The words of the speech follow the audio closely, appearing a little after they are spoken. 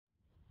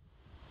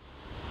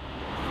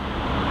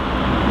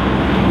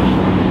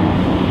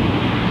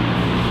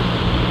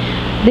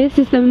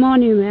This is the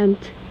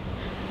monument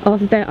of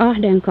the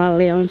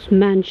Ahdenkallion's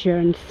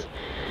mansion's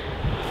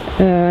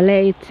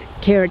late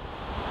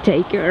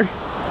caretaker.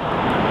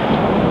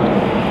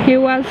 He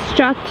was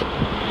shot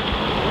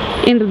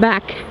in the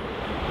back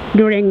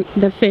during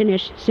the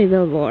Finnish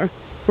Civil War,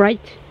 right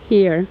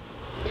here.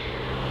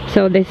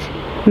 So this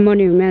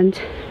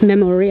monument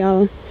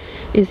memorial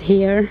is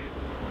here.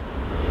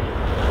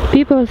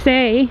 People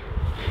say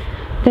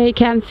they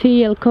can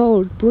feel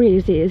cold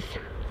breezes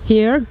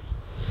here,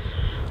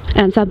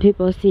 and some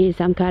people see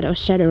some kind of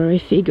shadowy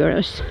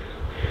figures.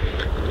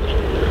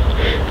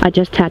 I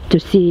just had to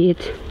see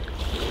it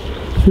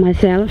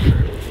myself.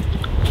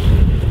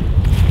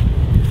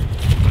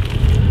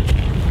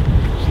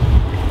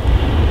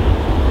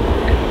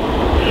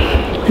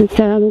 It's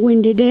a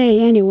windy day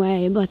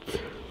anyway, but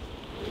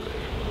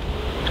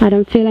I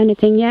don't feel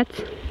anything yet.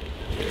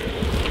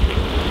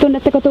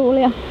 Tunnetteko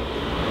tuulia?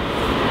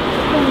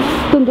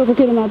 Tuntuuko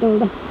kylmää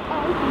tuulta?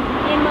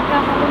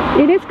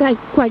 It is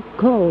quite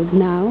cold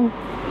now.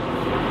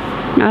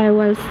 I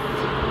was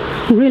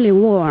really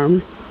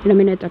warm a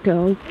minute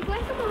ago.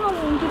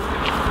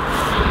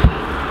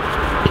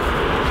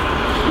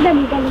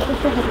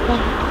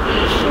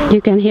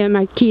 You can hear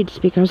my kids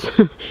because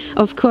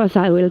of course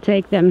I will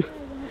take them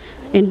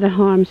in the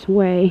harm's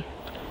way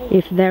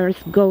if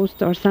there's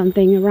ghost or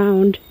something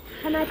around.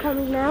 Can I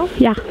come now?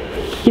 Yeah,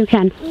 you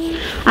can.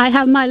 I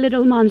have my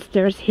little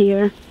monsters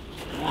here.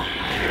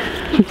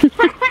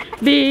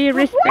 Be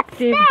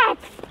respectful.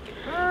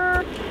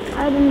 I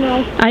don't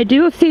know. I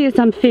do see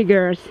some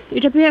figures.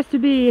 It appears to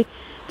be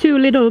two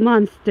little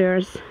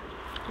monsters.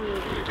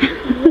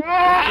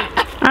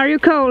 Are you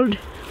cold?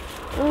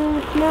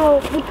 No,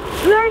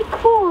 it's very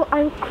cool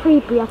and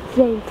creepy at the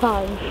same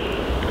time.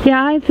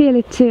 Yeah, I feel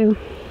it too.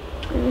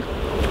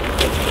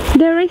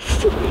 There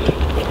is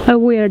a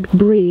weird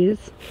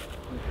breeze.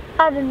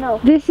 I don't know.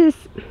 This is...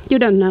 you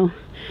don't know.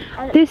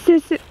 This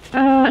is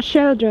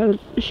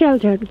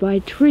sheltered by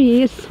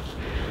trees,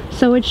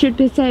 so it should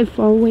be safe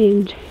for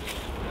wind.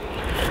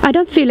 I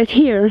don't feel it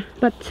here,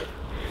 but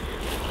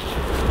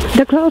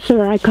the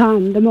closer I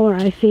come, the more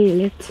I feel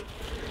it.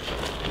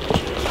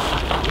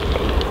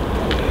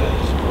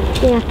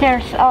 Yeah,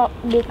 there's a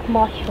big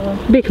mushroom.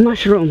 Big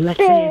mushroom, let's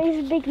say. There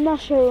is a big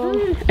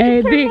mushroom.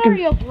 A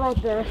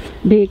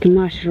big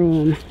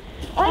mushroom.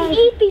 I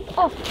eat it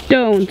off.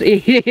 Don't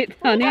eat it,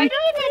 honey. I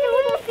don't eat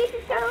it. This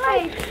is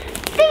alright.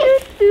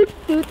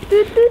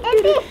 And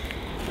this.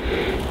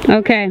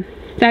 Okay,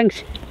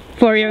 thanks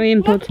for your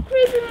input. Not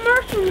creepy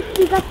mushrooms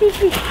because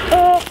this is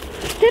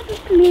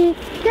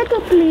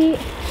technically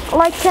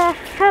like a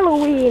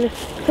Halloween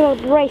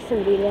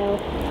celebration video.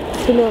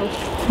 You know.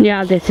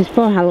 Yeah, this is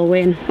for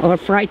Halloween or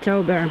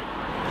Frightober.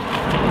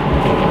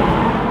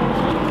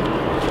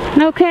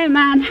 Okay,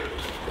 man.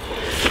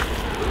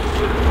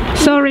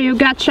 Sorry you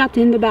got shot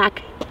in the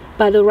back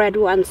by the red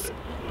ones.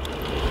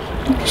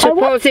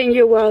 Supposing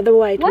you were the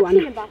white one. What's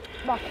in the back?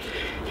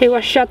 He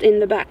was shot in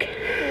the back.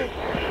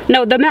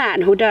 No, the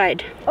man who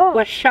died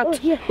was shot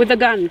with a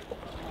gun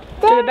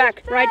to the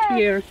back, right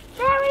here.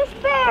 There is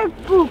bird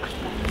poop.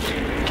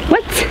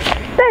 What?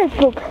 Bird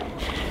poop.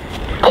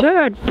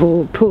 Bird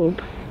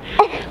poop.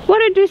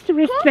 What a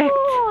disrespect. Come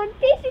on,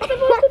 this is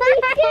supposed to be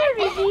a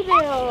scary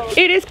video.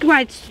 It is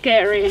quite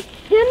scary.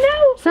 You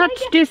know,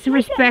 such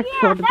disrespect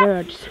for the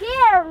birds.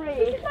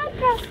 Scary. It's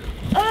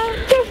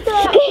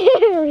like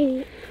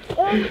scary.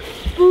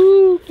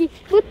 Spooky.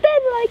 But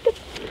then like a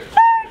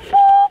bird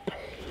poop.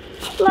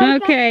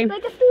 Like okay.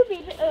 Like a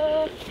stupid.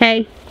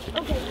 Hey,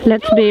 okay.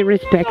 Let's be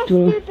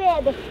respectful.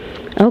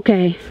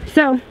 Okay,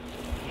 so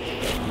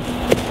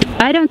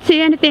I don't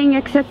see anything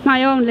except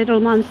my own little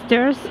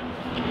monsters.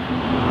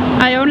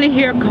 I only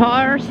hear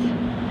cars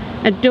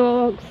and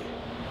dogs.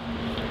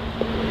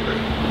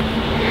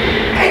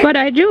 But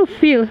I do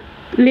feel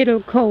a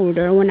little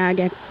colder when I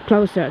get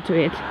closer to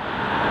it.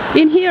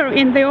 In here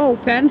in the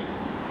open,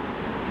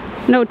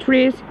 no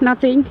trees,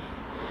 nothing.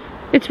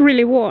 It's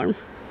really warm.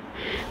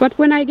 But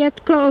when I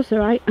get closer,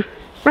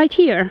 right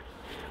here,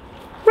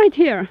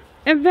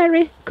 a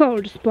very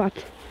cold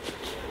spot.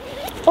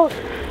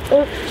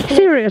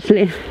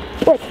 Seriously,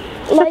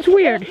 that's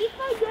weird. If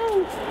I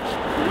go right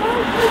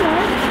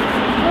here,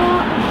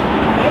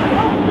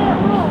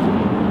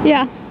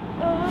 Yeah.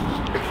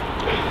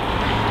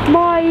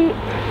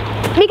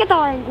 Mikä tää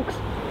on enkuks?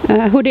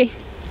 Hoodie.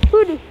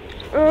 Hoodie.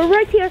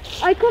 Right here.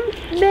 I come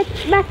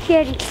back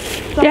here.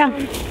 Yeah.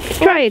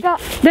 Try it.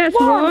 There's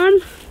warm.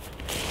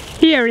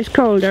 Here is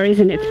colder,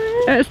 isn't it?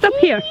 Stop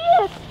here.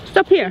 Yes.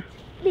 Stop here.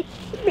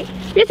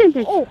 Isn't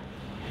it? Oh.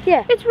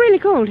 Yeah. It's really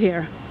cold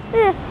here.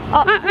 Yeah.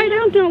 I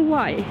don't know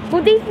why.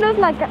 But it's not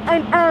like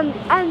an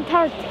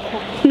Antarctica.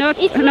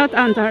 Not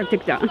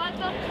Antarctica.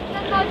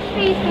 That's not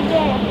freeze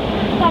today.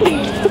 Give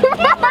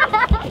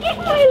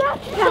my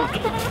laptop.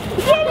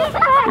 Give it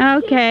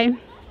back. Okay.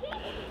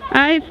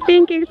 I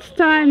think it's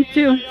time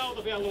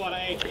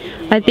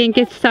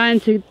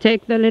to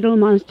take the little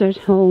monsters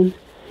home.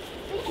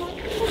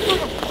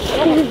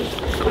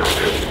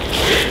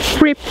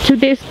 Rip to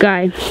this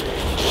guy.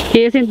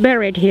 He isn't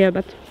buried here,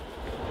 but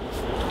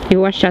he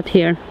was shot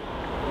here.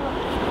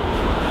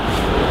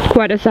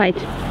 quite a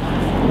sight.